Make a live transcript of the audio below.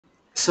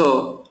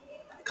So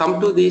come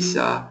to these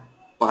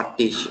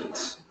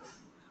partitions.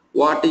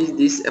 What is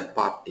this a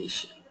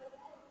partition?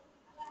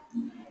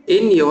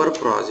 In your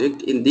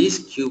project, in this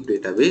cube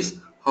database,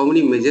 how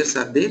many measures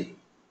are there?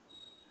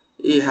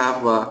 You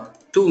have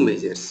two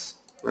measures,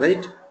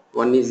 right?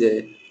 One is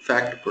a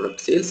fact product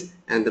sales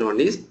and the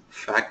one is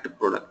fact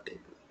product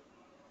table.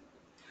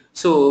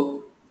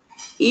 So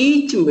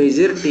each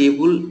measure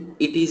table,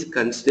 it is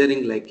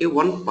considering like a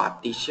one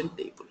partition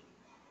table.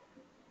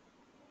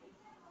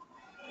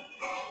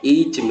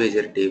 Each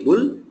measure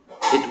table,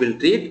 it will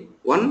treat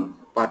one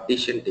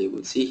partition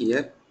table. See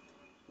here,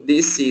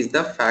 this is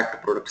the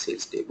fact product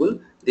sales table,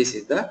 this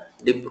is the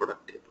dim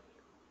product table.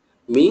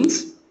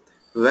 Means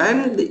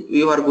when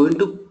you are going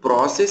to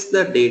process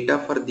the data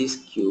for this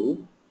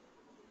cube,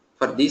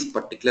 for these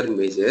particular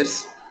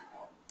measures,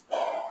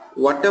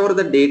 whatever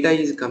the data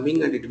is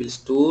coming, and it will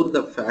store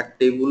the fact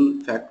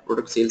table, fact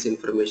product sales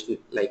information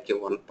like a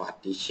one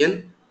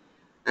partition,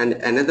 and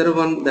another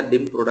one the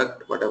dim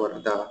product,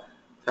 whatever the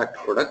fact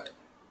product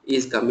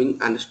is coming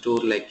and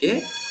store like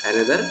a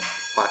another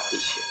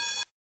partition.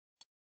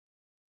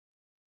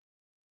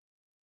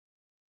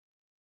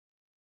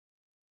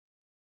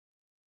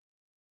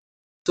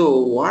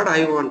 So what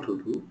I want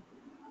to do,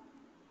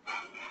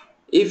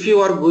 if you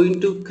are going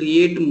to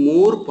create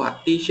more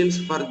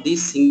partitions for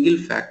this single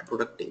fact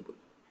product table,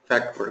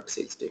 fact product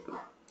sales table,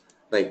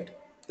 right?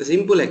 The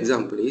simple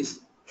example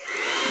is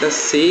the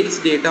sales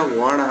data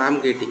what I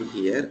am getting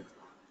here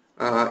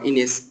in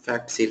a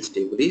fact sales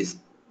table is,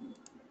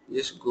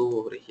 just go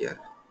over here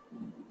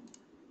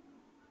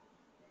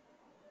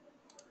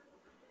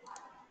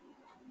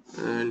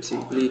and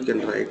simply you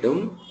can write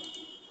down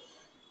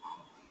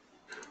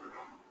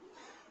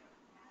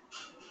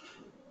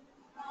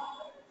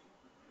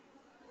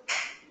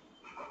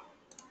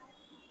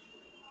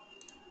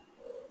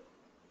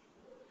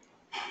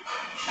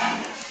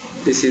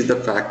this is the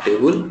fact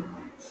table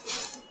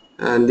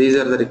and these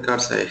are the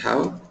records I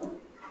have.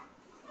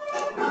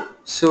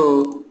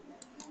 So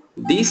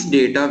this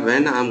data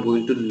when I am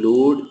going to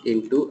load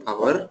into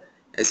our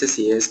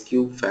SSAS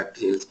cube fact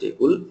sales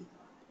table,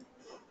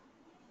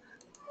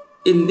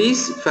 in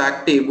this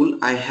fact table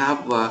I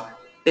have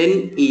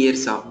 10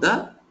 years of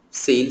the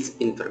sales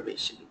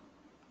information,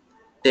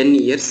 10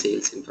 years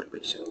sales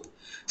information.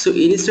 So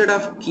instead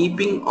of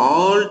keeping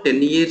all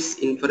 10 years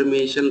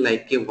information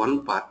like a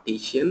one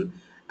partition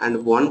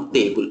and one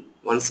table,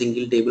 one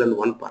single table and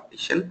one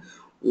partition,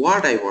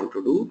 what I want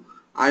to do,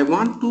 I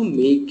want to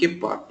make a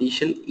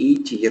partition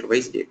each year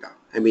wise data.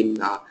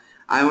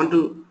 I want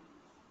to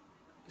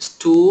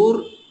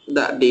store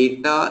the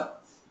data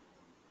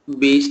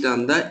based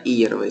on the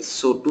year wise.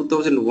 So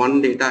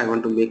 2001 data I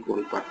want to make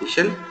one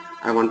partition,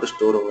 I want to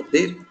store over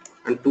there,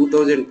 and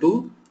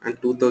 2002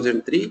 and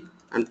 2003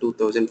 and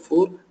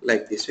 2004,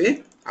 like this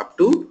way up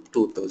to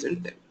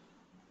 2010.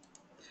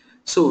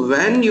 So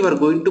when you are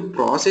going to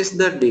process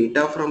the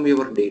data from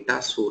your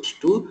data source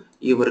to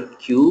your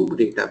cube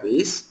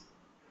database,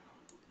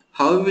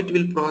 how it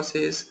will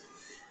process?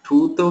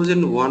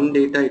 2001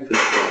 data it will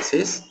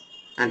process,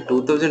 and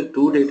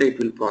 2002 data it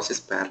will process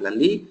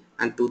parallelly,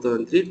 and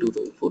 2003,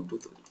 2004,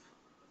 2005.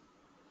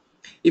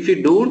 If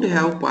you don't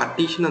have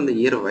partition on the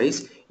year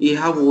wise, you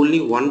have only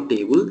one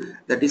table,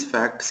 that is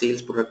fact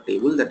sales product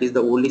table, that is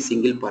the only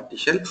single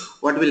partition.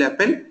 What will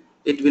happen?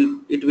 It will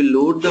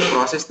load the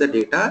process the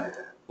data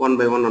one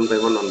by one, one by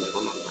one, one by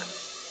one, one by one,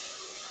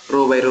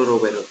 row by row, row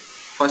by row.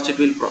 First it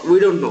will we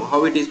don't know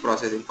how it is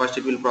processing. First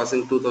it will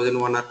process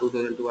 2001 or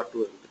 2002 or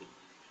 2003.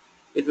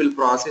 It will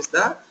process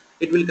the,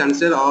 it will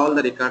consider all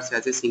the records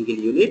as a single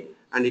unit,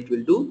 and it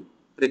will do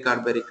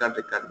record by record,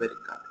 record by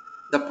record.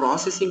 The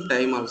processing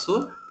time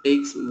also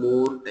takes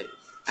more time.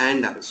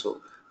 And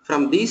also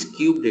from this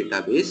cube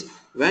database,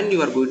 when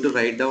you are going to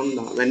write down,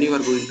 when you are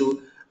going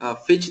to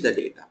fetch the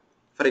data,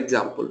 for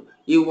example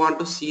you want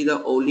to see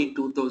the only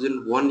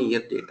 2001 year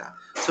data,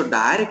 so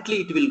directly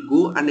it will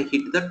go and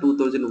hit the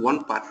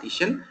 2001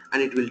 partition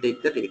and it will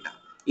take the data,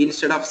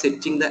 instead of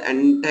searching the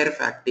entire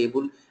fact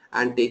table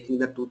and taking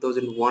the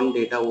 2001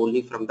 data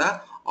only from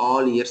the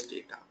all years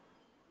data.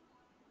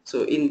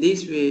 So in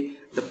this way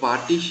the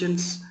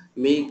partitions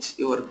makes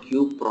your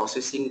cube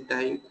processing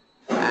time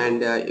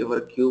and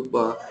your cube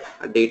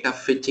data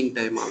fetching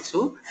time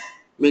also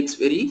makes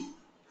very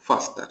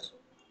faster.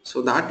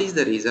 So that is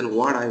the reason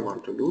what I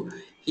want to do.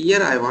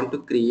 Here I want to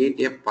create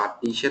a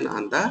partition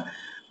on the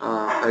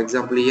for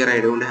example here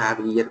I don't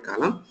have year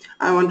column.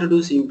 I want to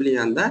do simply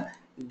on the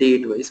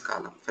date wise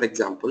column. For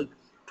example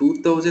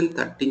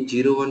 2013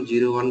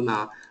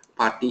 0101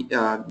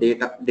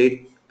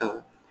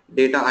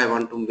 data I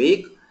want to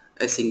make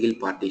a single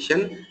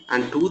partition,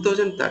 and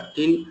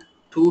 2013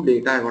 2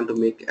 data I want to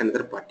make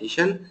another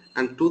partition,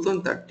 and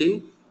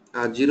 2013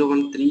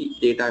 013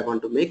 data I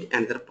want to make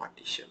another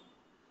partition.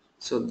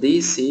 So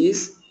this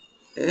is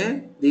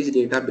a, this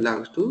data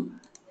belongs to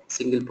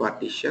single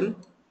partition,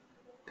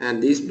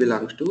 and this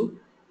belongs to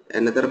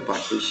another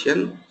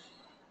partition,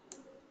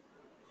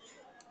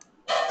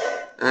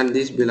 and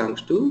this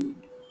belongs to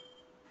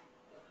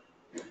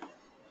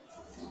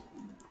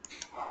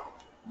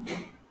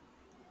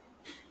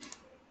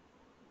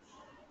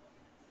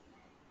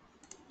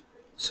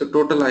So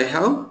total I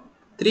have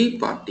 3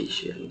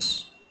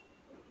 partitions,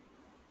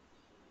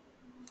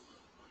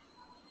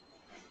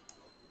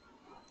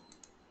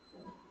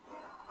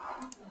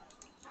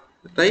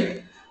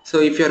 right? So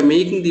if you are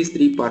making these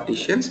 3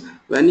 partitions,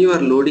 when you are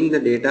loading the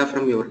data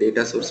from your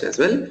data source as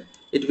well,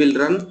 it will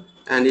run,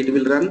 and it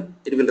will run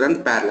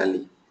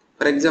parallelly.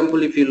 For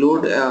example, if you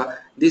load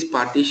this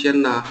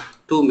partition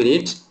 2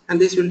 minutes, and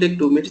this will take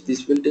 2 minutes,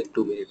 this will take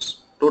 2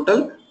 minutes.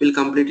 Total will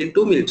complete in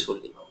 2 minutes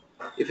only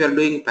if you are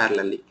doing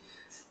parallelly.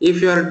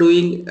 If you are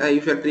doing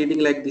if you are treating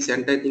like this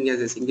entire thing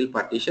as a single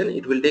partition,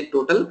 it will take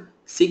total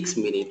 6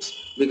 minutes,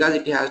 because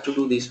it has to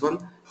do this one,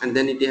 and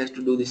then it has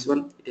to do this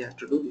one, it has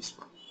to do this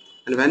one.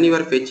 And when you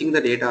are fetching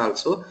the data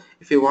also,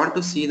 if you want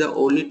to see the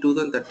only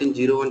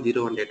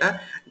 2013-0101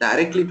 data,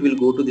 directly it will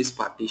go to this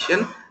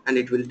partition and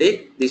it will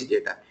take this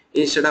data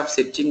instead of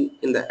searching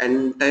in the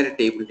entire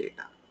table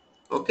data.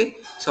 Okay,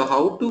 so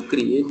how to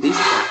create this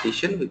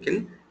partition we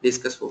can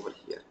discuss over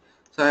here.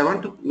 So I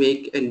want to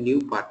make a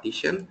new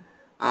partition,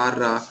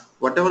 or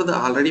whatever the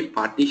already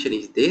partition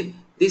is there,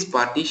 this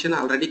partition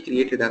already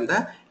created on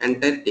the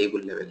entire table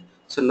level.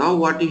 So now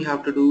what you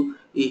have to do,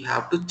 you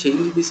have to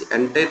change this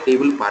entire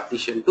table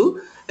partition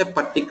to a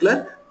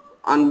particular,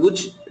 on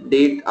which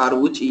date or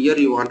which year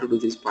you want to do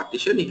this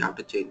partition, you have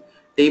to change.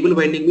 Table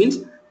binding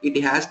means it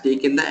has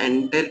taken the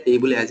entire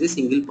table as a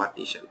single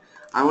partition.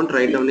 I want to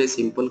write down a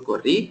simple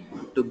query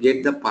to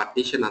get the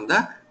partition on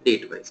the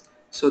date wise.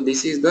 So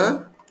this is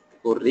the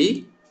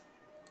query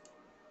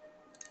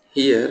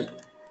here.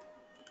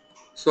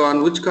 So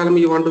on which column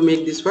you want to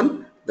make this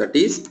one? That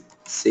is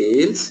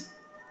sales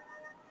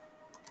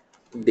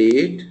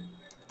date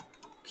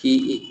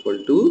key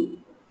equal to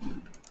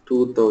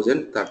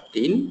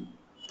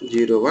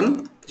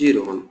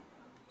 2013-0101.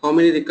 How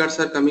many records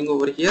are coming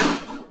over here?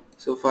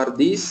 So for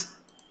these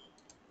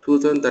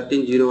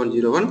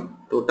 2013-0101,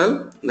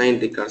 total 9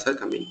 records are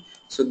coming.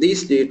 So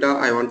this data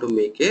I want to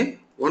make a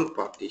one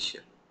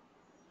partition.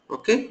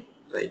 Okay,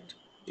 right.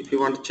 If you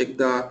want to check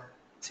the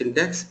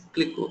syntax,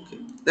 click OK,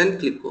 then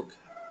click OK.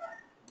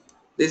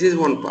 This is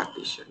one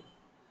partition.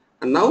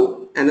 And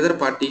now another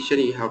partition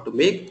you have to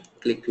make.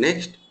 Click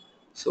next.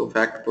 So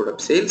fact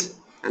product sales,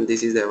 and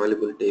this is the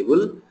available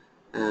table,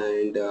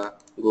 and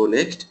go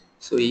next.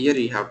 So here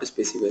you have to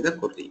specify the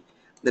query.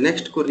 The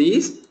next query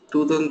is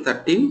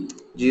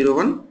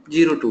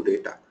 2013-0102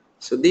 data.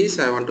 So this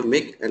I want to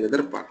make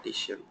another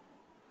partition.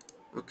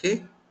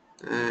 Okay,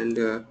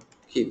 and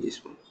keep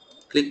this one.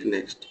 Click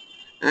next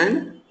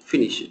and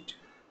finish it.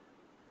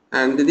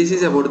 And this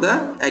is about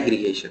the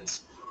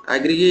aggregations.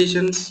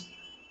 Aggregations,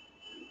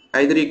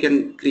 either you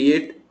can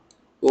create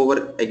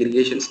over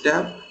aggregations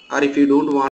tab, or if you don't want